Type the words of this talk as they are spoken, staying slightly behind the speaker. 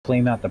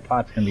Flame out the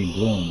pot's gonna be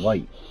blue and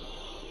white.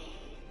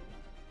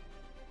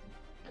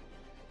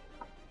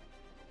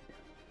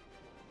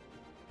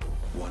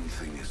 One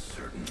thing is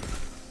certain.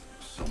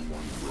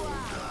 Someone will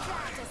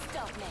die.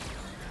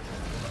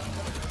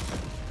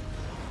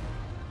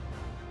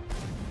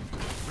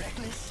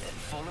 Reckless and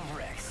full of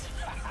wrecks.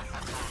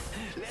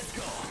 Let's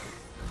go.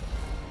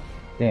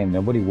 Damn,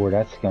 nobody wore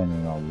that skin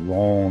in a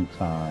long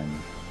time.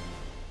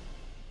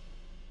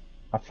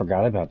 I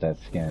forgot about that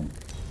skin.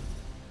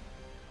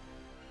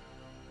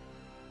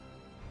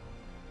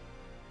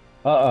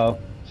 Uh-oh.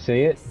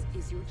 See it?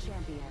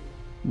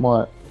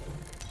 What?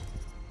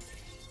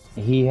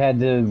 He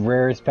had the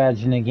rarest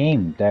badge in the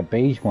game. That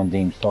beige one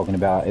Dame's talking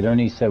about. It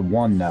only said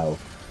 1 though.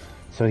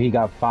 So he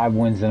got 5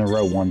 wins in a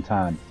row 1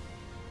 time.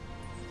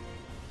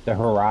 The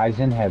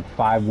Horizon had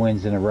 5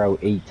 wins in a row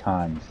 8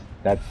 times.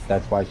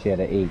 That's why she had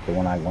an 8, the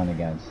one I won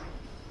against.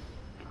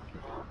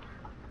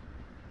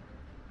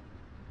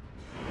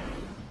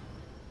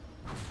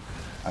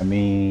 I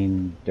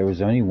mean, there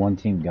was only 1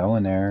 team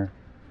going there.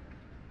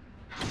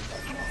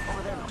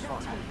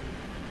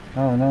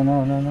 Oh,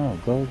 no.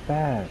 Go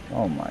back.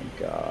 Oh my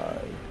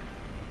god.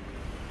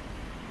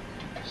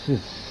 This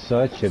is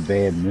such a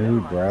bad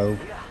mood, bro.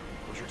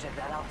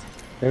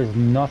 There's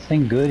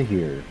nothing good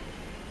here.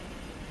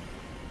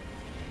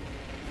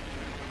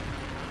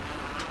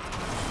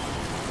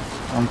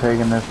 I'm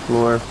taking this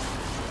floor.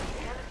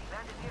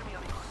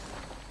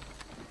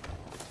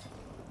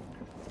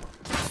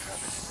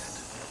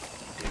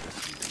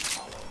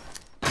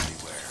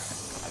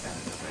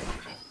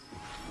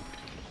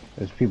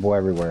 There's people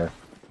everywhere.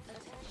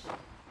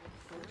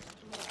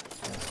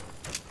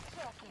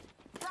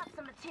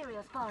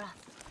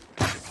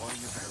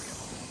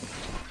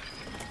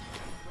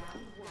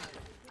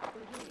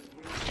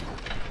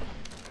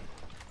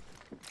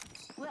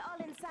 We're all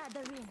inside the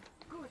ring.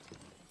 Good.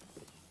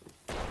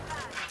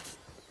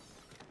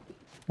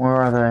 Where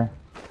are they?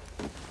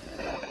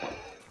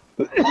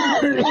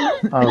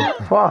 Oh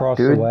fuck, Across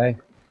dude. the way.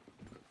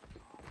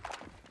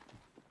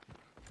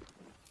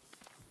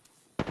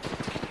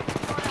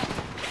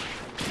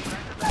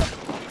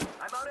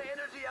 I'm out of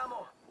energy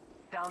ammo.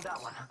 Down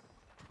that one.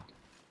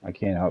 I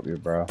can't help you,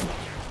 bro.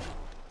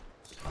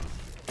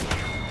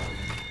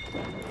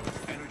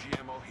 Energy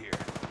ammo here.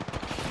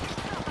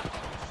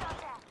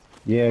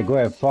 Yeah, go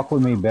ahead. Fuck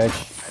with me,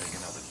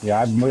 bitch.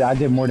 Yeah, I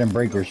did more than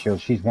break her shield.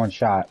 She's 1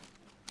 shot.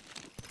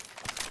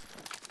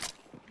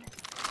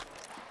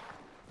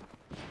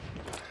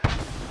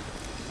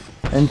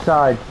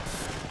 Inside.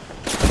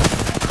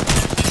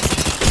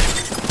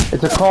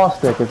 It's a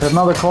caustic. It's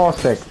another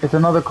caustic. It's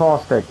another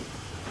caustic.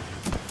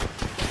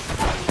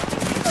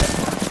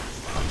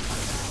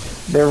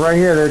 They're right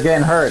here. They're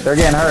getting hurt. They're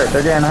getting hurt.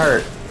 They're getting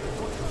hurt.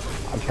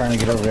 I'm trying to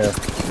get over there.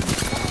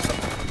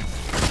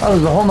 Oh,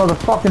 there's a whole nother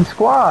fucking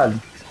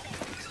squad.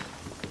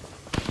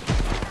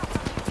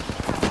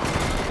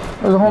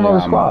 There's a whole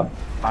nother squad.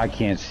 I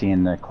can't see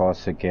in that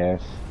caustic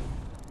gas.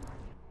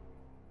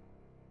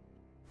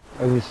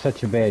 It was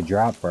such a bad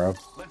drop, bro.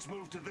 Let's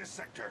move to this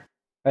sector.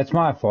 That's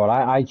my fault.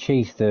 I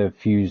chased the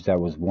fuse that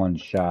was 1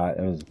 shot.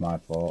 It was my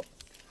fault.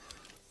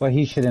 But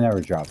he should have never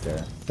dropped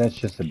there. That's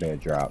just a bad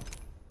drop.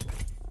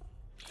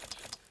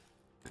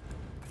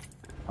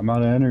 I'm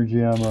out of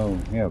energy ammo.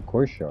 Yeah, of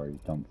course you are, you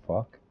dumb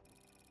fuck.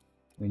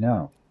 We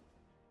know.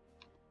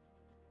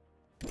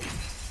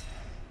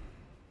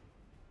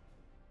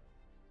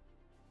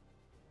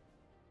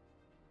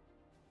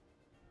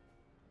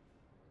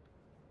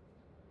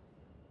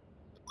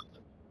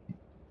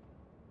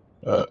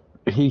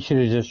 He should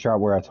have just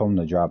dropped where I told him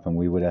to drop, and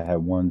we would have had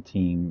 1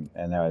 team,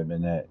 and that would have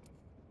been it.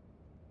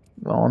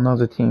 Well,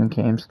 another team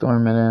came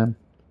storming in.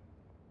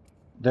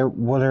 There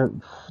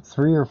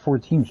 3 or 4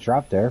 teams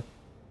dropped there.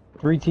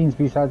 3 teams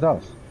besides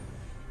us.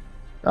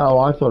 Oh,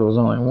 I thought it was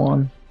only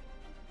 1.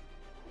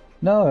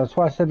 No, that's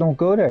why I said don't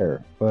go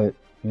there. But,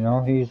 you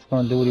know, he's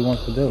gonna do what he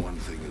wants to do. One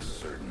thing is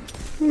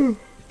certain.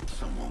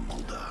 Someone will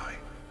die.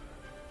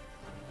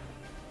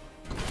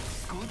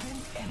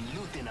 Scooting and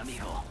looting,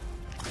 amigo.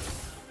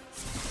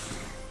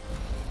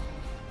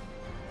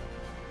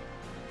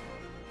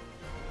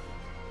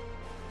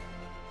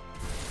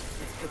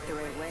 Let's pick the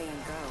right way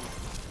and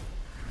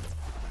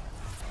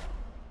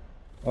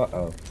go.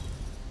 Uh-oh.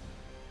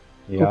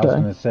 Yeah, Okay.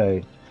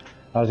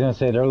 I was gonna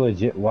say they're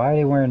legit. Why are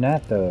they wearing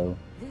that though?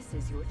 This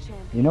is your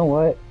champion. You know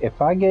what?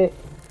 If I get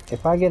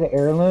an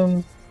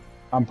heirloom,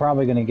 I'm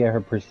probably gonna get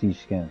her prestige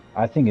skin.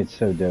 I think it's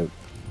so dope.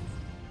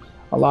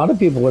 A lot of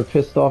people are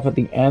pissed off at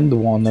the end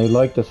one. They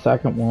like the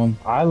second one.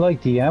 I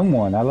like the M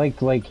one. I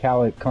like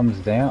how it comes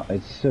down.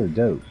 It's so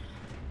dope.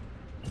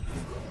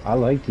 I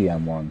like the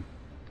M one.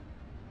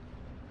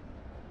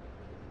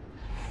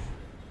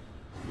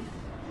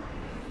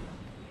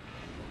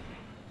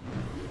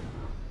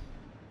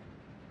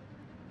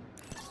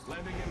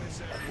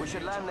 We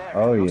should land there.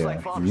 Oh Looks yeah,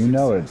 like Fox you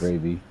know it, success.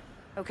 baby.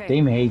 Okay.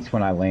 Dame hates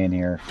when I land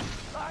here.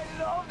 I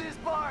love this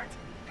part.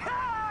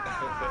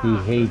 He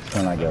hates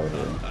when I go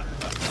here.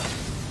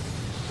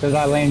 Because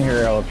I land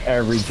here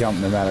every jump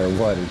no matter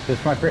what. It's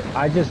just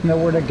I just know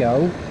where to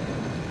go.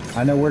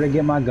 I know where to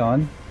get my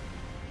gun.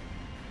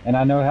 And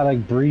I know how to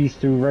like breeze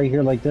through right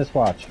here like this,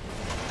 watch.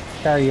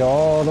 Carry you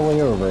all the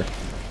way over.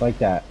 Like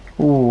that.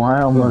 Ooh,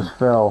 I almost Boom.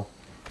 fell.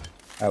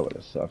 That would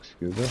have sucked,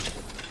 Scuba.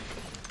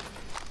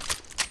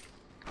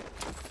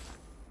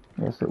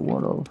 Yes, it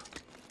would have.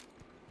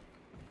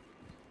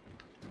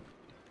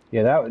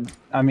 Yeah,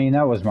 I mean,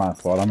 that was my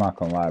fault. I'm not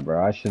gonna lie,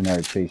 bro. I should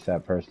never chase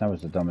that person. That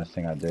was the dumbest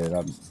thing I did.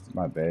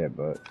 My bad,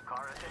 but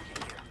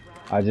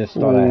I just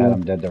thought I had Ooh.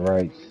 him dead to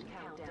rights.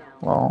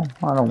 Well,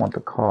 I don't want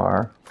the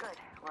car. Good,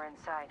 we're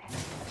inside.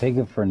 Take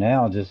it for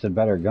now, just a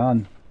better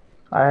gun.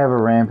 I have a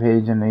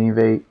rampage and an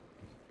evade.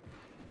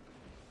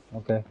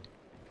 Okay.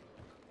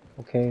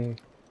 Okay.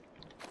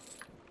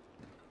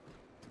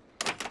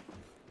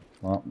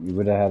 Well, you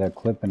would have had a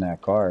clip in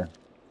that car.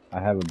 I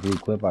have a blue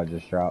clip I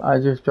just dropped.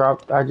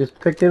 I just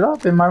picked it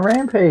up in my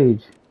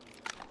rampage.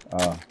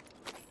 Uh,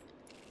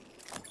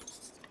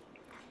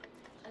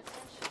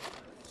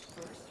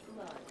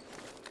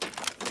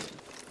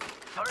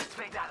 First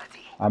fatality.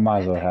 I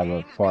might as well have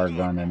a far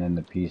gun and then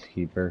the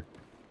Peacekeeper.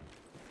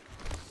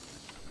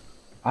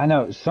 I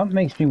know, something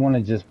makes me want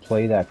to just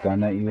play that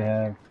gun that you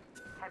have.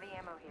 Heavy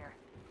ammo here.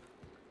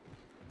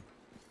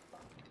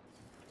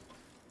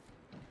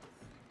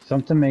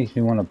 Something makes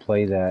me want to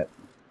play that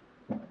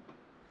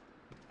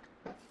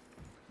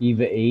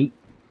Eva 8.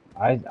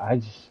 I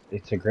just,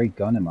 it's a great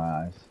gun in my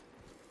eyes.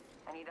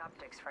 I need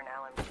optics for an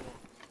LMG.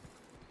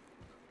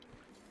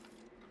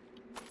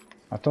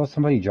 I thought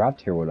somebody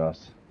dropped here with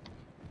us.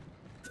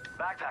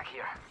 Backpack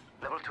here.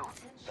 Level 2.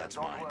 That's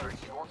Don't mine. worry,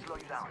 it won't slow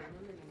you down.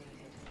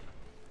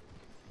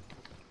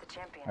 The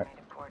champion made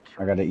a poor choice.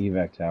 I got an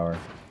evac tower.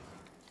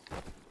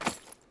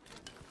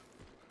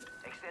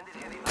 Extended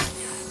heavy mag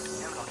here.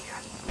 Hemlock here.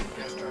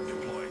 Gas trap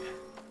deployed.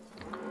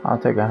 I'll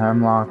take a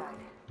hemlock.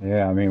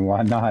 Yeah, I mean,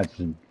 why not?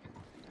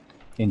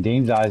 In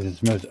Dame's eyes, it's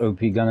the most OP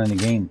gun in the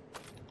game.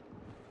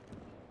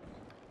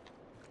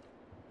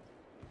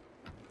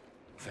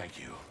 Thank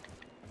you.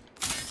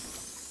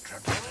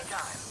 Trap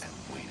set and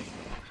waiting.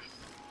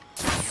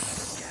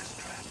 Gas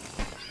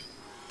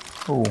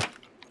trap. Ooh.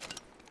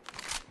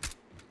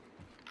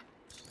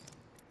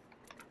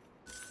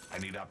 I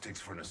need optics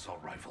for an assault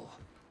rifle.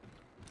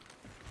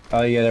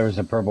 Oh yeah, there was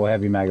a purple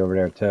heavy mag over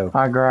there too.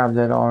 I grabbed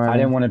it already. I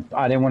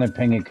didn't want to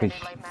ping it because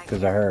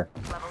of her.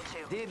 Level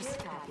 2. Dibs.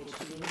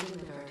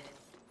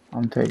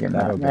 I'm taking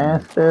That'll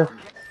that be Mastiff.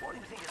 What do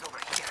you think is over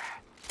here?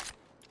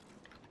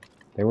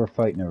 They were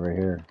fighting over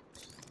here.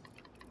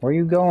 Where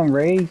you going,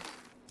 Ray?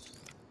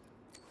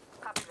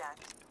 Copy that.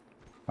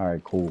 All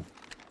right, cool.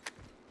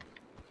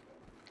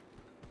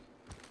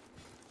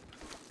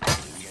 We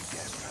get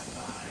gas trap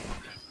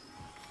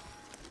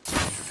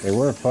behind. They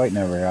were fighting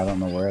over here. I don't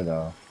know where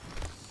though.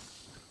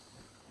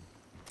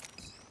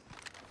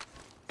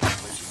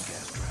 Placing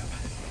gas trap.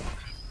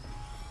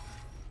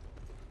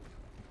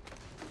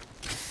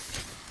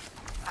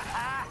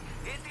 Ah,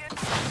 idiot!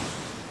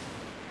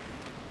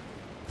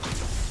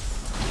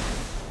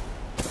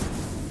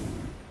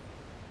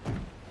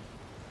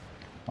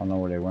 I don't know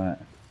where they went.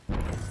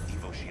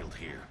 Evo shield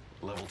here.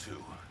 Level 2.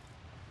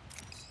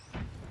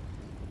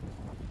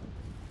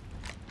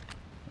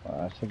 Wow,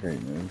 that's a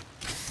great move.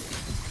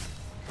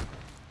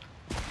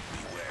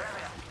 Beware.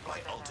 My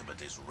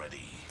ultimate is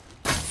ready.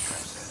 Trap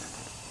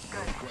set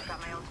Good, got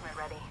my ultimate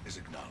ready. is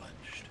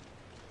acknowledged.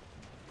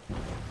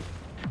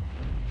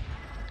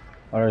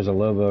 Oh, there's a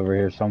Lobo over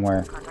here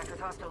somewhere. Contact with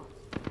hostile.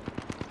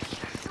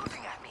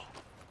 Shooting at me.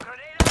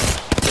 Grenade!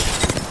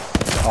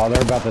 Oh,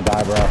 they're about to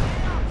die, bro.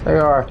 They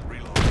are.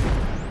 Reload.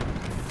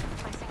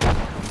 Placing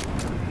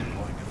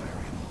Deploying a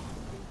variable.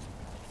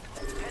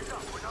 Heads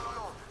up, we're not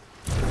alone.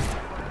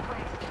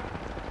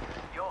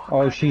 Yo,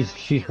 Oh,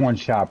 she's one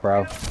shot,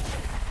 bro.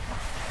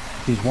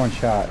 She's one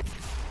shot.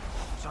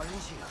 Sergeant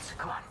Shields,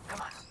 come on,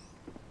 come on.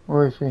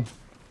 Where is she?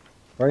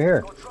 Right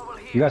here. No trouble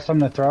here. You got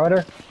something to throw at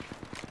her?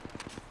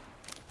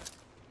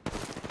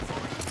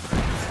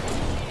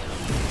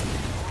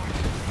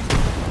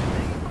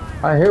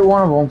 I hit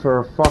one of them for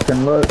a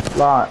fucking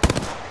lot.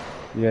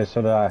 Yeah,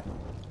 so did I.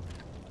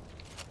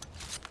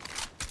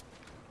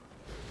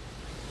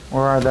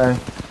 Where are they?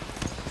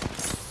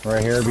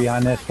 Right here,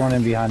 behind this one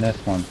and behind this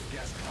one.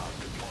 Gas cloud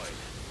deployed.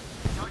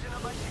 Charging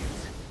up my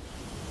shields.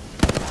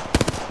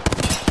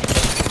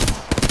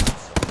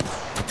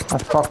 I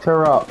fucked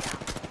her up.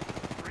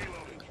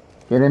 Reloading.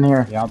 Get in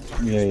here. Yep.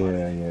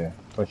 Yeah.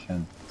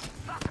 Pushing.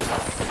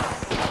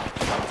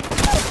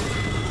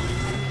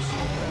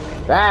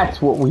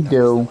 That's what we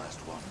do.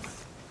 Last one.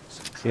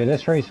 Yeah,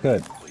 this race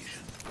good.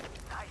 Completion.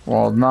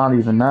 Well, not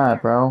even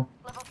that, bro.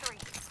 level 3.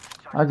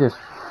 I just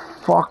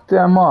fucked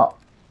them up.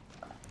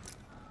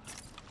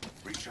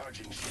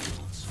 Recharging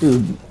shields.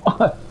 Dude.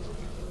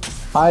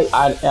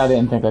 I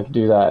didn't think I could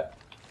do that.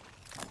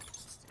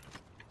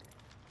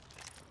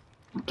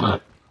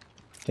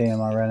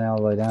 Damn, I ran out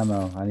of light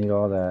ammo. I need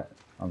all that.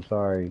 I'm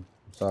sorry.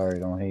 Sorry,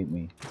 don't hate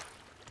me.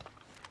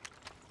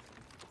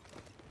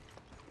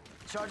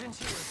 Sergeant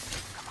Shields.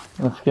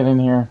 Let's get in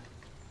here.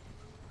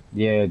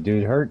 Yeah,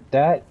 dude,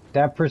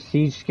 that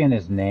prestige skin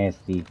is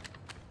nasty.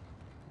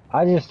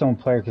 I just don't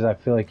play her because I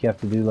feel like you have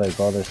to do like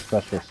all this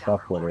special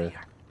stuff with her.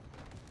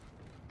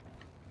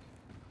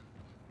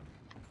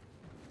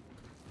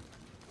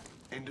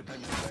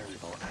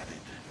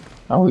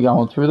 Are we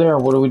going through there?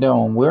 What are we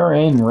doing? We're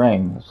in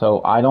ring,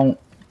 so I don't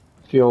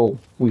feel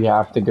we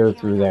have to go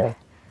through there.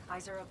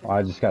 Eyes are open. Oh,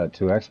 I just got a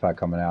 2x pack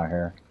coming out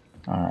here.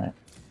 Alright.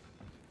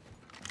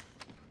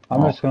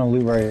 I'm Oh. just gonna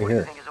loot right What do you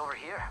here. think is over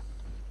here?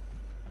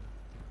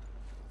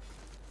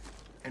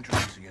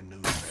 Introducing a new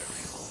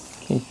variable.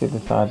 In case they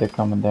decide they're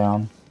coming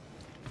down.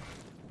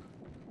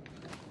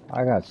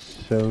 I got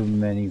so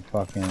many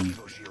fucking.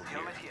 Evo shield here.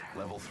 Helmet here.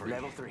 Level 3.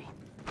 Level 3.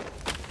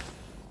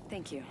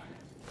 Thank you.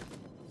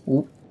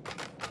 Ooh.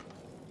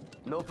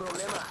 No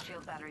problema.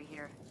 Shield battery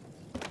here.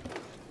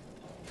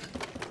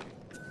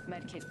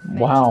 Medkit.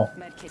 Wow.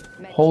 Medkit.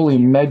 Holy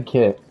med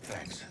kit.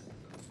 Thanks.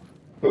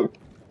 No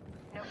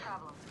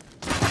problem.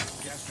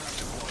 Gas trap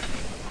deployed.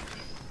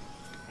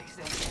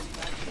 Extended heavy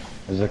mag here.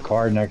 There's a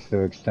card next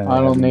to extended. I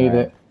don't heavy need mag.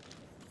 it.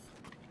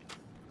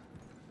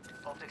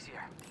 Optics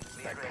here.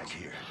 Lead Backpack range.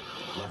 here.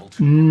 Level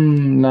 2.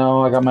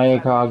 No, I got my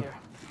Battery ACOG. here.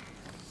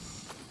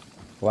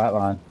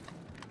 Flatline.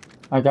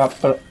 I got,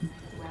 Yo,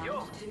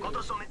 got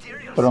us some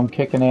materials. but I'm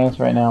kicking ass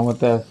right now with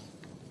this.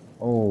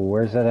 Oh,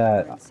 where's that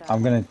at?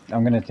 I'm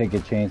gonna take a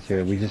chance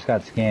here. We just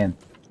got scanned.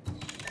 I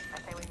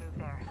say we move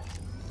there.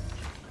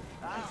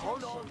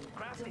 Hold on.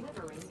 Crafting.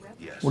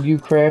 Yes. What are you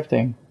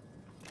crafting?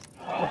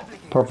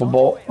 Purple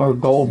bolt or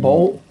gold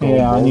bolt?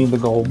 Yeah, I bolt. need the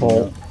gold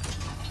bolt.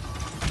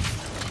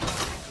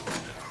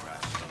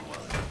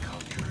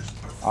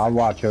 I'll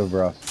watch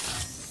over us.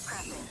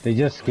 They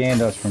just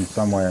scanned us from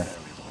somewhere.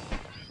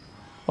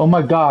 Oh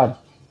my god.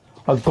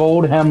 A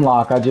gold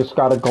hemlock. I just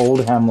got a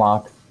gold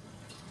hemlock.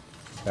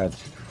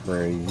 That's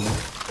crazy.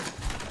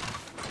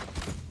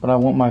 But I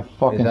want my Is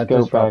fucking that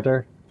scope back.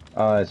 disruptor?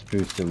 Oh, it's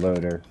boosted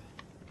loader.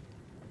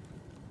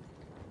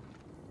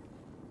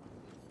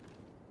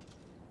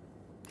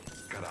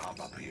 Gotta hop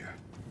up here.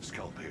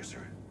 Skull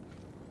piercer.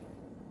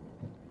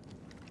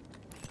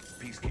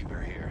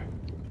 Peacekeeper here.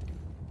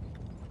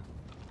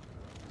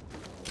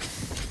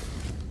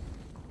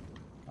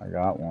 I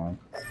got one.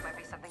 Might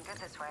be something good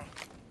this way.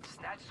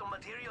 Snatch some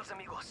materials,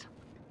 amigos.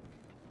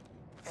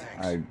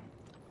 Thanks. I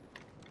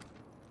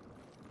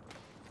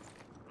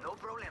No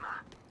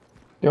problema.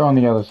 They're on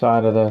the other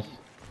side of this.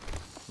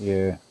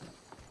 yeah.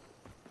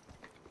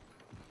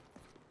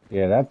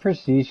 Yeah, that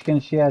prestige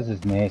skin she has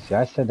is nasty.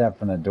 I said that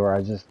from the door.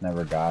 I just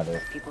never got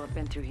it. People have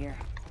been through here.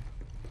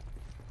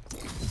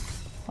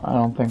 I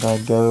don't think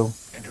I'd go.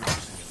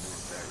 Introducing a new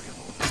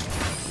variable.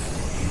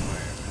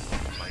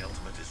 Beware. My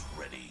ultimate is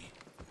ready.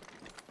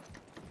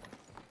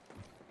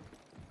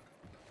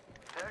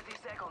 30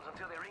 seconds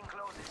until the ring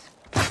closes.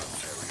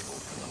 Variable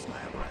for the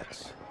lab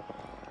rats.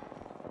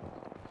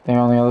 They're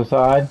on the other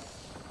side.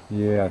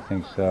 Yeah, I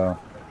think so.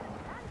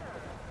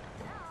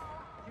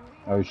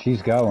 Oh,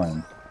 she's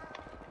going.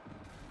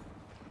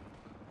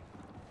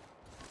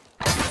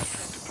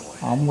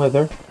 I'm with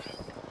her.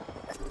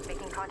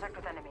 Making contact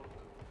with enemy.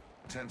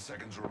 10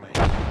 seconds remain.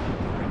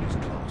 Ring is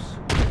close.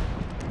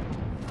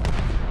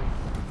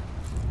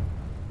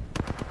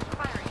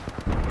 Firing.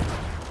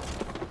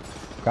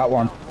 Got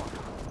one.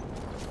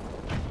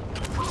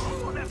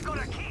 Ooh, that's got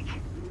a kick.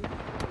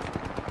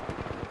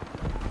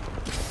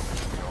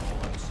 You're all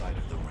outside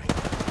of the ring.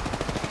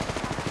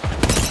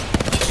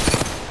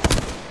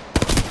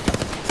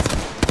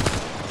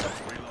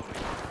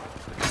 Reloading.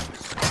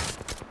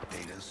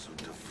 Data soon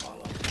to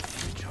follow.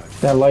 Recharge.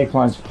 That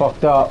lifeline's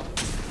fucked up.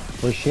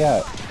 Where's she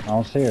at? I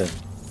don't see her.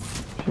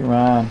 She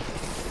ran.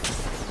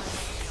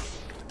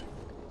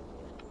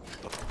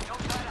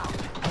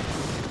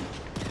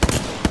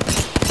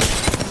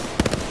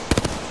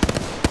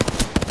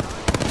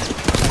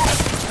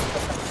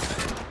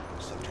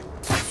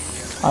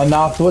 I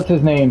knocked, what's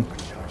his name?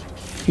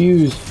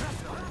 Fuse.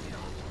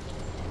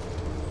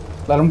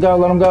 Let him go,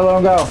 let him go, let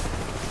him go.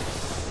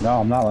 No,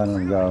 I'm not letting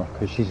him go,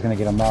 because she's gonna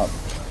get him up.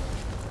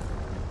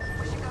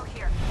 We should go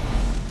here.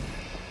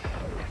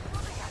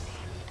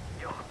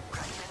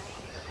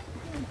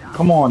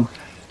 Come on.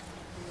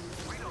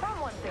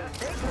 Someone thinks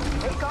they can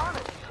take on a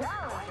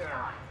challenger.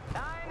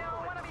 I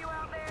know one of you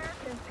out there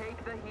can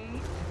take the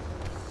heat.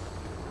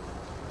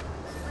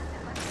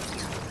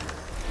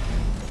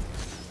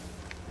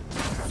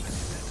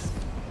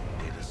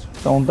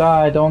 Don't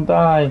die, don't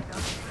die.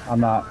 I'm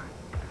not.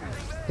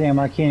 Damn,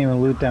 I can't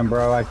even loot them,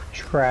 bro. I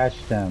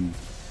trashed them.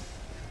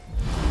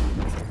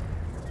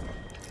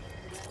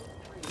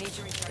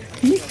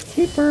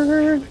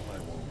 Peacekeeper.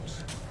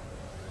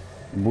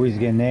 Boy's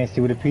getting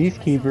nasty with a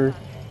peacekeeper.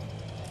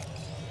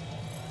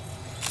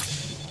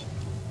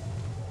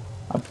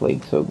 I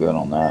played so good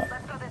on that.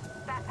 Let's go this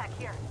backpack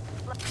here.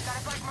 Look, got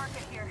a black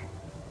market here.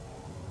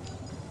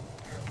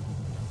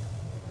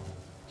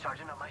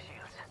 Charging up my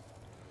shields.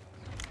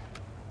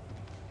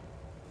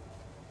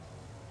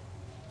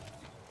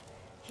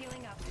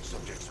 Healing up.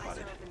 Subject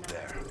spotted.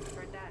 There.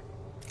 Heard that.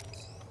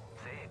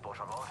 Sí, por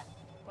favor.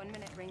 1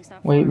 minute, ring's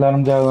not Wait, far. let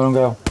him go, let him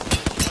go.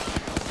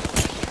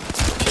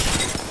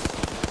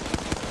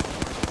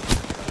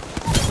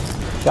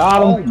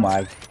 Got Oh him.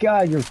 my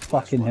god, you're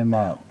fucking him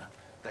up.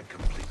 That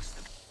completes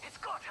the It's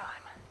go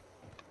time.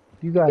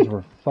 You guys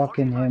were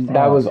fucking him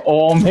That up. was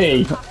all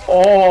me.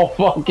 All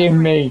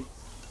fucking me.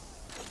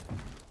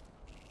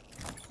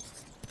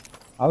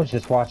 I was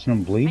just watching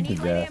them I bleed to need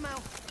light death. ammo.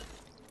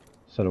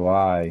 So do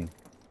I.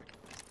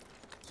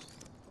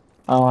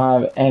 I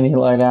don't have any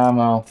light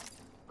ammo.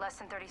 Less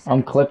than 30 seconds.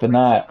 I'm clipping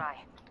Rings that. nearby.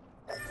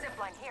 Zip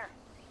line here.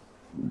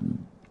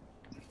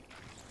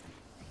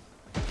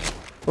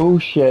 Oh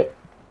shit.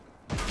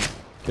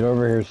 Get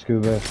over here,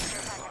 Scuba. Care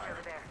package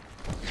over there.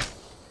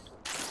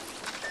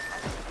 I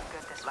think it's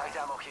good this way. Light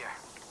ammo here.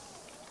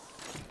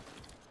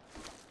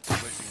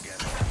 Placing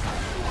gas.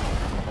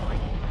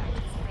 Thank you.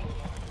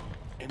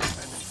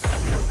 Independent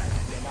variable.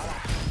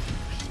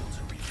 Shields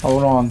are recharged.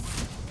 Hold on.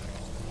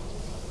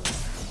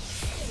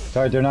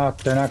 Sorry, they're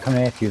not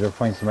coming after you. They're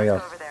fighting somebody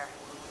else. Over there.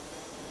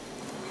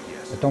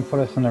 Yes. But don't put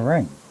us in the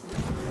ring.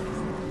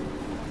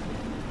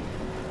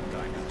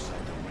 Dying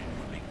outside the ring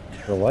would be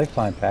The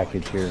lifeline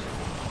package here.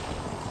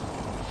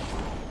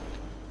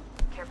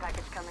 Care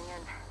package coming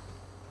in.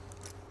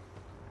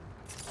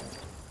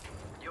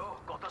 Yo,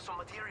 got us some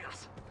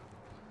materials.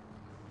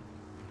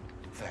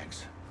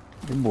 Thanks.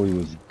 Your boy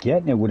was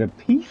getting it with a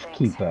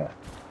peacekeeper.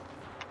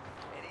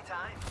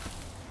 Anytime.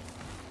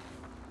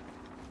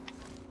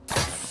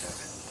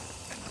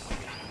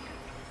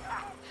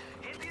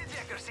 Hit the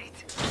ejector seat.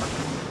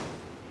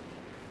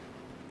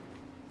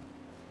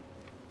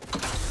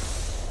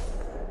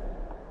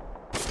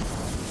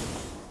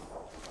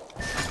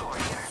 Door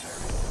here.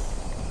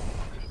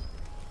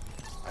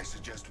 I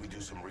suggest we do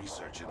some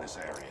research in this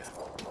area.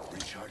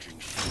 Recharging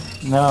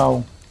shields.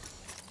 No.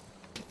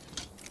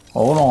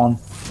 Hold on.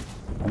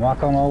 I'm not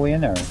going all the way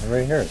in there. They're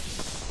right here.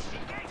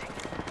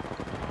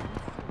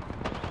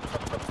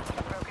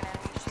 Broken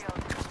enemy shield.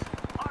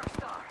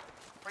 Arcstar.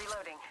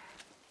 Reloading.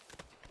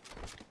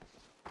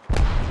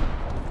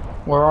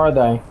 Where are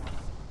they?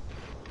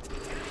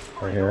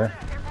 Right here.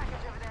 Care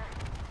package over there.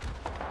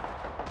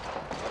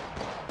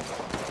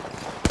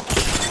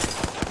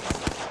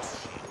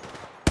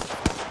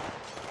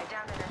 I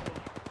downed an enemy.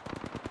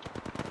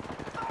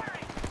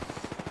 Firing.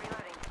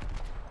 Reloading.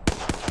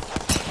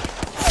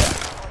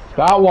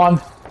 Got one.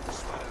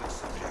 Spotted a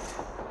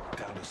subject.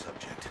 Down to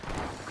subject.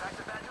 Crack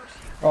the bad news.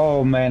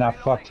 Oh man, I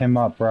fucked him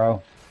up,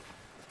 bro.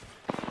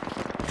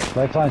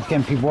 Lifeline's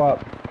getting people up.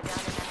 I downed an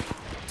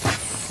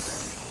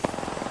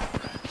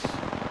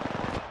enemy.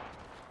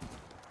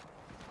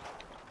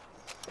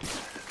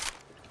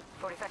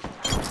 40 seconds.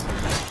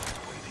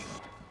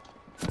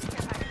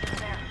 Care package over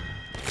there.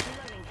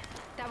 Reloading.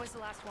 That was the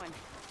last one.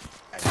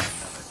 And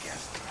another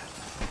gas threat.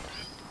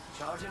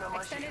 Charging on my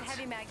Extended shields.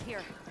 heavy mag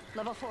here.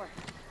 Level 4.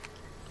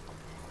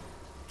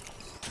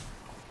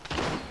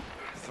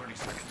 30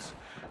 seconds.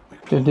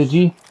 Did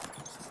you?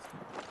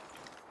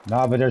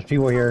 Nah, but there's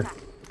people here.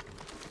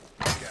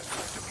 Gas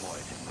trap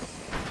deployed.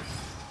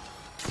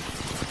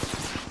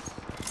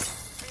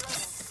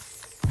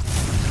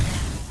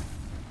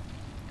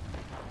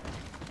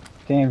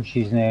 Damn,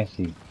 she's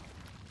nasty.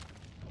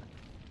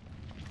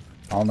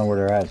 I don't know where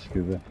they're at,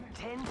 Scuba.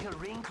 10 till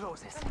ring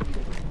closes.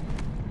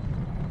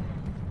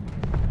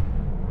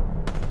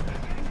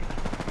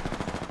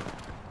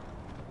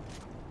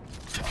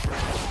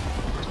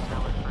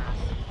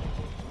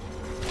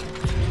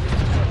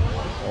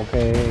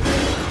 Okay.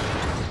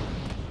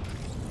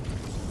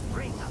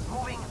 Ring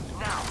moving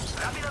now.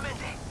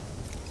 Rápidamente.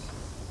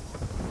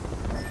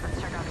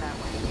 Let's check out that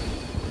way.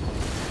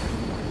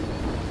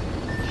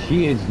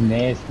 She is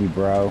nasty,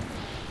 bro.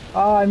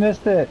 Oh, I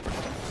missed it.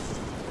 Conduct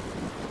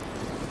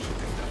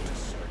a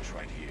search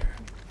right here.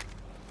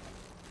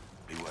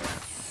 Beware.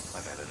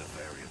 I've added a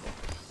variable.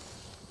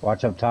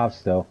 Watch up top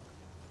still.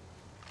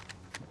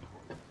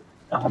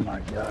 Oh my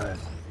god.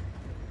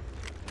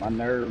 My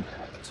nerves.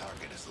 The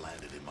target has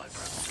landed in my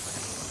proximity.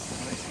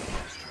 Placing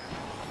gas trap.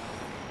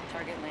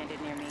 Target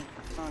landed near me.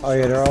 Oh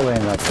yeah, they're all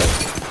laying up there.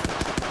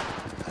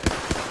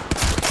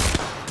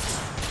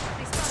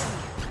 They spotted me.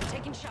 I'm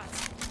taking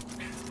shots.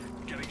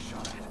 Getting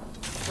shot at.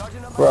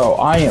 Charging on my Bro,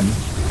 I am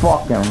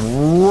fucking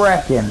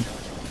wrecking.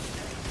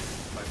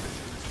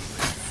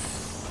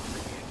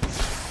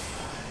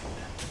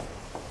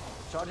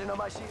 Charging on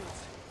my shields.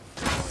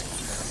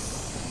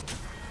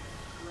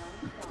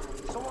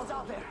 Someone's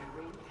out there.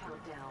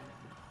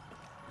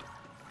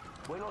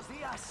 Buenos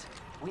dias.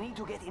 We need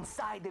to get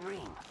inside the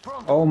ring.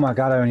 Pronto. Oh my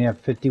god, I only have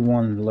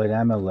 51 light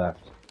ammo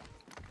left.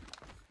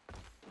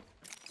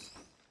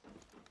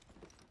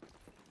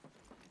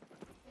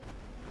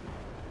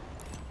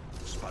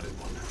 Spotted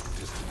one.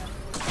 Distant.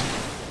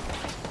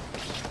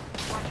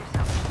 Watch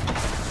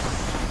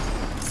yourself.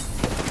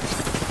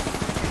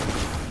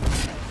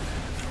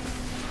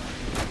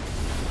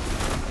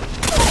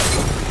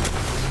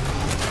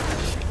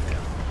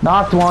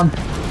 Knocked one.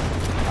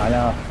 I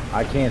know.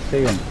 I can't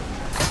see him.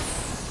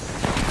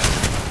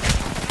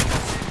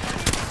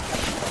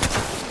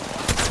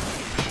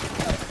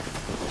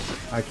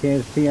 I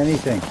can't see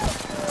anything.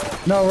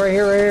 No, right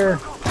here, right here.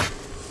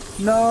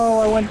 No,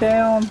 I went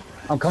down.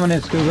 I'm coming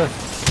in, Scuba.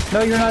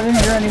 No, you're not in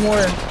here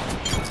anymore.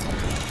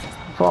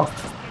 Fuck.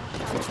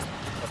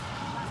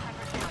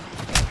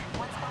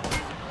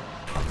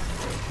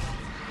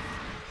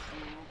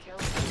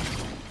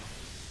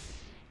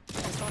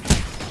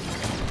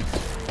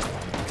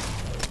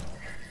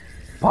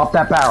 Pop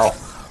that barrel.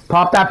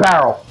 Pop that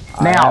barrel.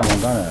 Now.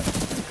 I'm gonna.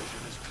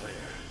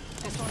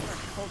 This won't work.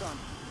 Hold on.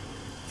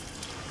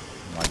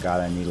 Oh my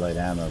god, I need light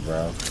ammo,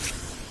 bro. Setting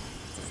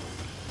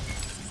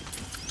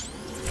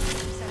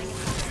a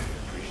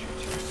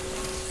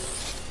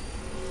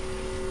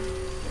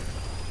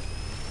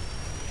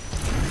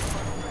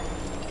timer.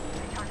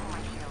 Recharging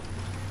my shield.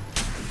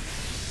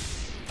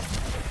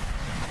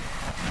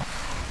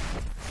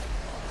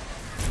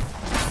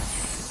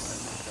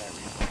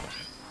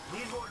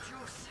 Need more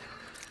juice.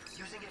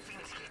 Using a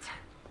Phoenix kit.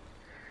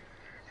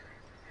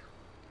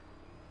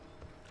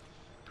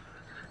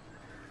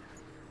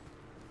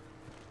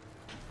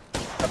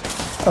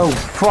 Oh,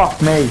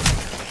 fuck me.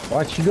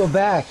 Why'd she go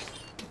back?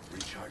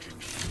 Recharging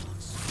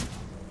shields.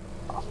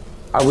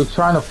 I was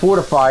trying to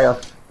fortify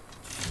us.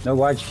 No,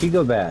 why'd she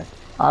go back?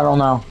 I don't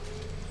know.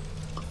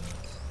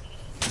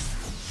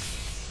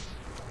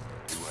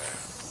 Beware.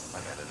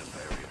 I've added a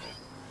variable.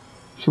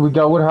 Should we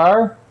go with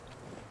her?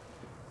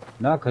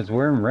 No, because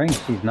we're in ring.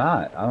 She's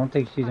not. I don't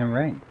think she's in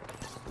ring.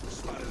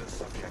 Spotted a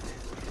subject.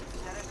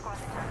 Another squad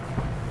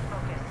detected.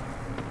 Focus.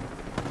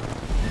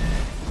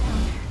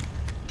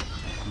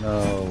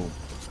 No.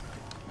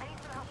 I need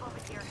some help over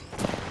here.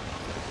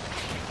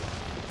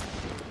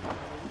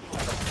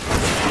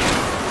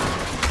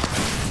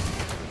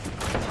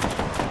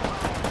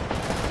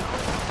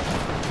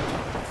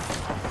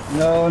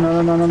 No, no,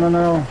 no, no, no, no,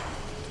 no.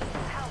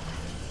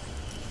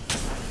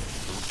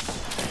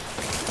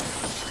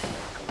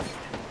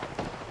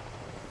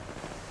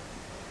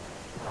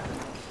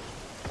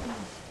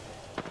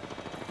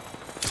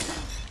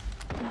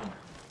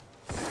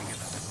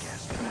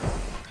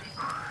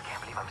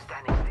 Can't believe I'm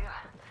standing still.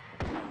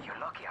 You're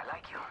lucky I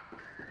like you.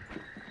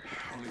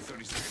 Only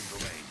 30 seconds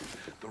remain.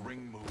 The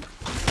ring moved.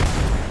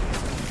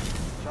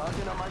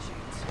 Charging on my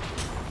shields.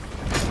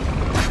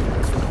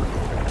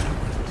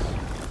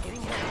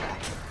 Getting hit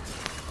back.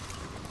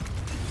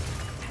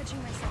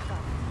 Patching myself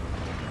up.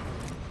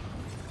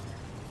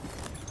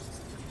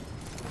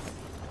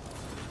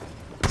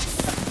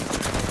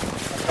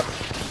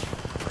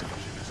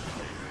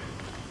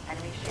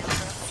 Enemy shield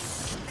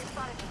broken. They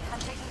spotted me. I'm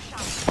taking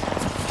shots.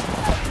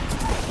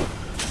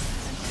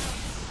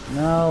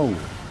 No.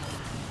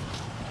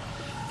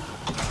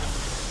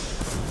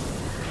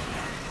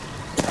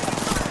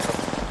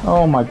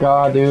 Oh my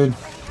god, dude.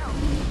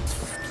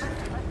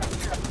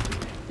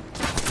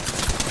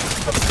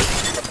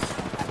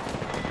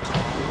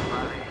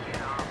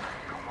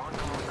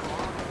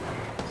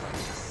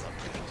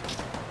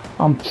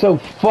 I'm so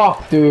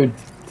fucked, dude.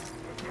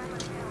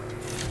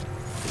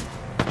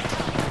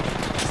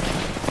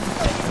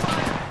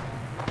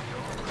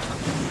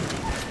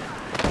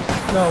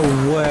 No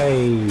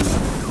way.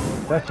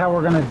 That's how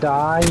we're gonna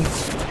die?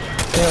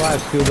 Stay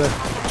alive, Scuba.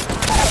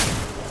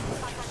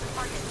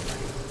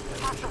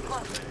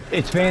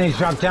 It's Vantage,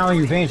 drop down on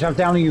you, Vantage, drop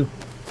down on you.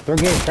 Throw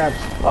gas traps.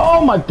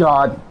 Oh my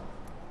god.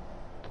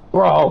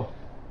 Bro.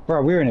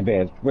 Bro, we were in a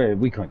bad,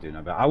 we couldn't do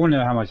nothing about it. I wanna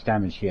know how much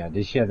damage she had.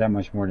 Did she have that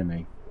much more than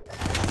me?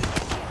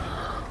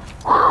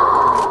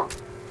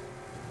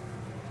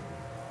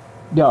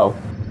 Yo,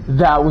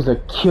 that was a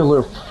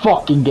killer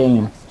fucking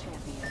game.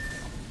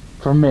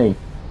 For me.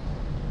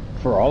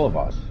 For all of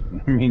us.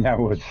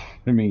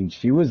 I mean,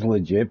 she was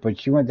legit, but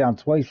she went down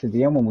twice at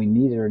the end when we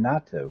needed her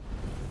not to.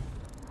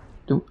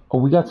 Dude, oh,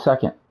 we got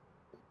second.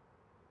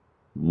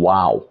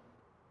 Wow.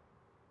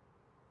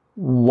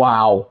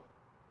 Wow.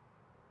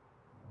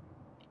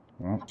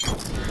 Well,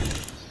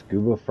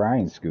 Scuba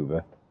frying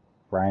Scuba.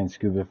 Frying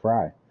Scuba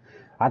fry.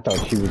 I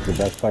thought she was the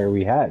best player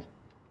we had.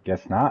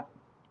 Guess not.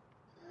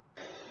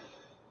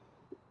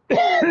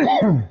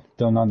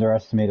 Don't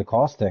underestimate a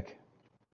caustic.